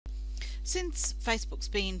Since Facebook's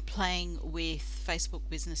been playing with Facebook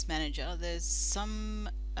Business Manager, there's some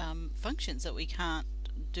functions that we can't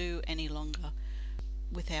do any longer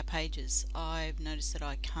with our pages. I've noticed that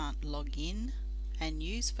I can't log in and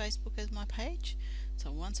use Facebook as my page.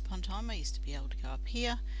 So once upon a time I used to be able to go up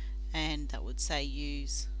here and that would say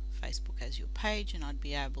use Facebook as your page, and I'd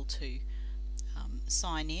be able to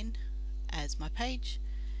sign in as my page.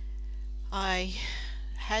 I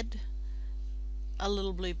had a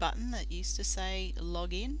little blue button that used to say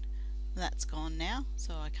log in. That's gone now,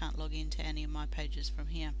 so I can't log into any of my pages from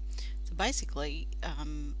here. So basically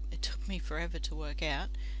it took me forever to work out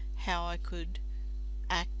how I could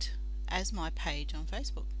act as my page on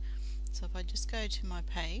Facebook. So if I just go to my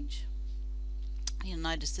page, you'll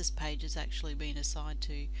notice this page has actually been assigned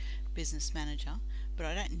to Business Manager, but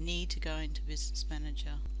I don't need to go into Business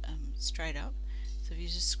Manager straight up. So if you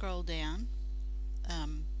just scroll down,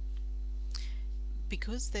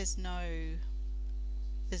 because there's no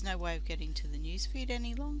way of getting to the newsfeed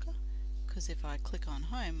any longer, because if I click on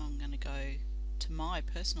home I'm going to go to my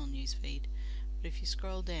personal newsfeed, but if you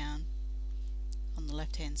scroll down on the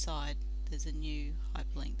left hand side there's a new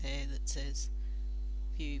hyperlink there that says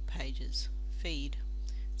view pages feed.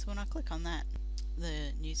 So when I click on that,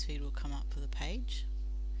 the newsfeed will come up for the page,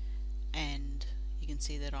 and you can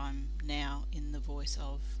see that I'm now in the voice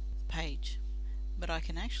of the page. But I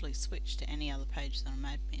can actually switch to any other page that I'm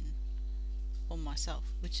admin or myself,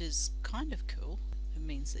 which is kind of cool. It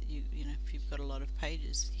means that you know, if you've got a lot of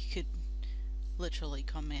pages, you could literally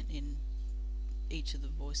comment in each of the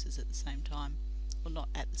voices at the same time. Well, not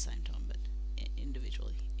at the same time, but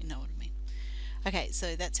individually. You know what I mean. Okay,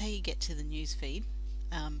 so that's how you get to the news feed.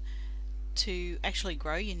 To actually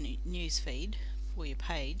grow your news feed for your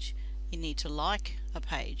page, you need to like a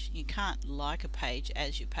page. You can't like a page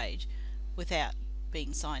as your page without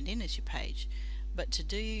being signed in as your page. But to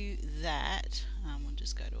do that, we'll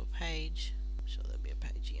just go to a page. I'm sure there'll be a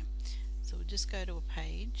page here. So we'll just go to a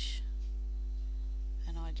page,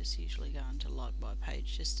 and I just usually go into like by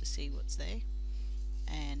page just to see what's there.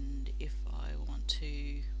 And if I want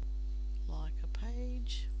to like a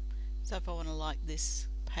page, so if I want to like this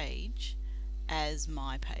page as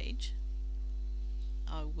my page,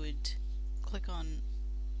 I would click on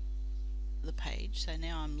the page. So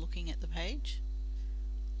now I'm looking at the page,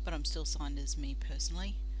 but I'm still signed as me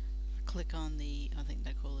personally. I click on the, I think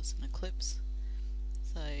they call this an eclipse,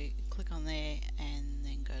 so click on there and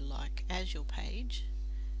then go like as your page,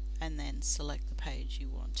 and then select the page you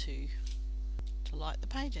want to like the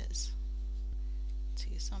page as. It's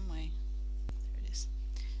here somewhere, there it is,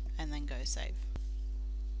 and then go save.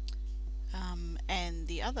 And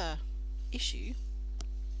the other issue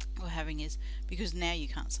we're having is, because now you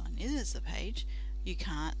can't sign in as the page, you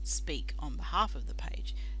can't speak on behalf of the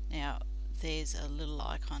page. Now there's a little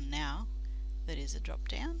icon now that is a drop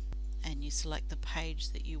down, and you select the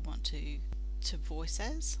page that you want to voice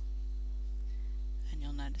as, and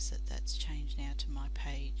you'll notice that that's changed now to my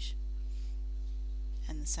page.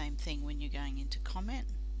 And the same thing when you're going into comment,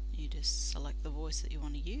 you just select the voice that you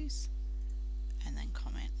want to use and then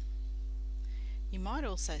comment. You might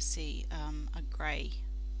also see a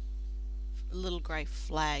little grey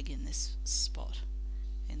flag in this spot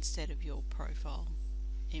instead of your profile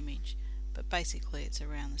image, but basically it's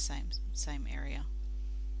around the same area,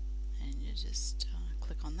 and you just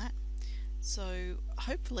click on that. So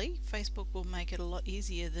hopefully Facebook will make it a lot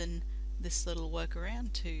easier than this little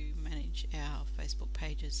workaround to manage our Facebook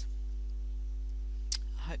pages.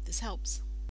 I hope this helps.